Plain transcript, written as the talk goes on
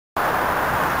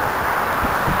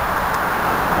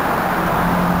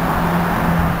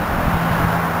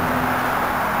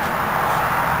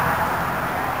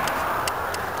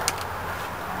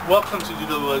Welcome to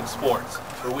DoodleBug Sportz,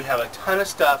 where we have a ton of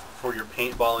stuff for your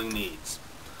paintballing needs.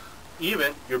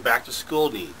 Even your back to school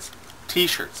needs.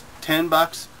 T-shirts,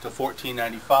 $10 to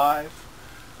 $14.95.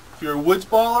 If you're a woods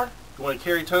baller, you want to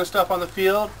carry a ton of stuff on the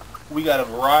field, we got a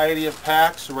variety of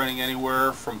packs running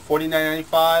anywhere from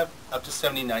 $49.95 up to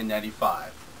 $79.95.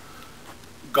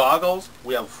 Goggles,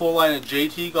 we have a full line of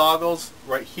JT goggles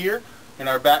right here. In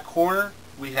our back corner,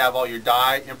 we have all your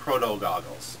dye and proto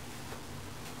goggles.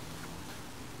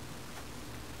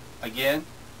 Again,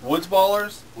 woods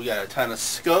ballers, we got a ton of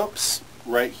scopes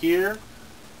right here.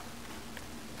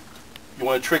 You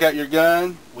want to trick out your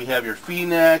gun, we have your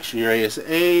Phoenix, your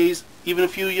ASAs, even a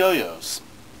few yo-yos.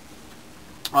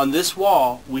 On this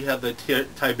wall, we have the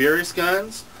Tiberius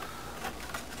guns,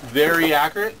 very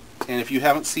accurate, and if you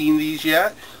haven't seen these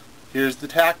yet, here's the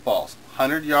tack balls,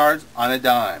 100 yards on a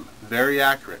dime, very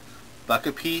accurate. Buck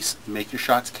a piece, make your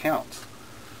shots count.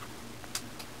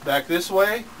 Back this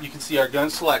way, you can see our gun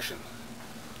selection.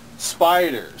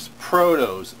 Spiders,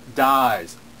 protos,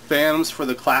 dyes, phantoms for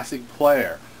the classic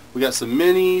player. We got some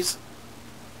minis,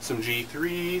 some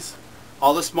G3s,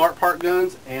 all the Smart Part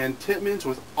guns, and Tippmans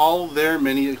with all their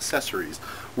many accessories.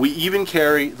 We even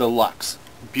carry the Lux.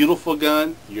 Beautiful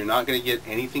gun, you're not going to get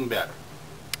anything better.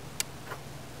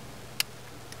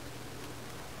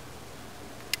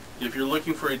 If you're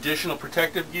looking for additional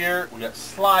protective gear, we got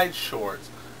slide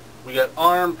shorts, we got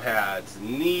arm pads,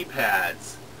 knee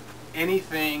pads,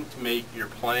 anything to make your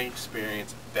playing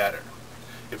experience better.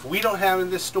 If we don't have it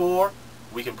in this store,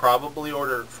 we can probably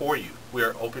order it for you. We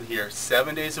are open here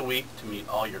 7 days a week to meet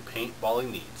all your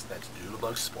paintballing needs. That's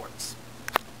DoodleBug Sportz.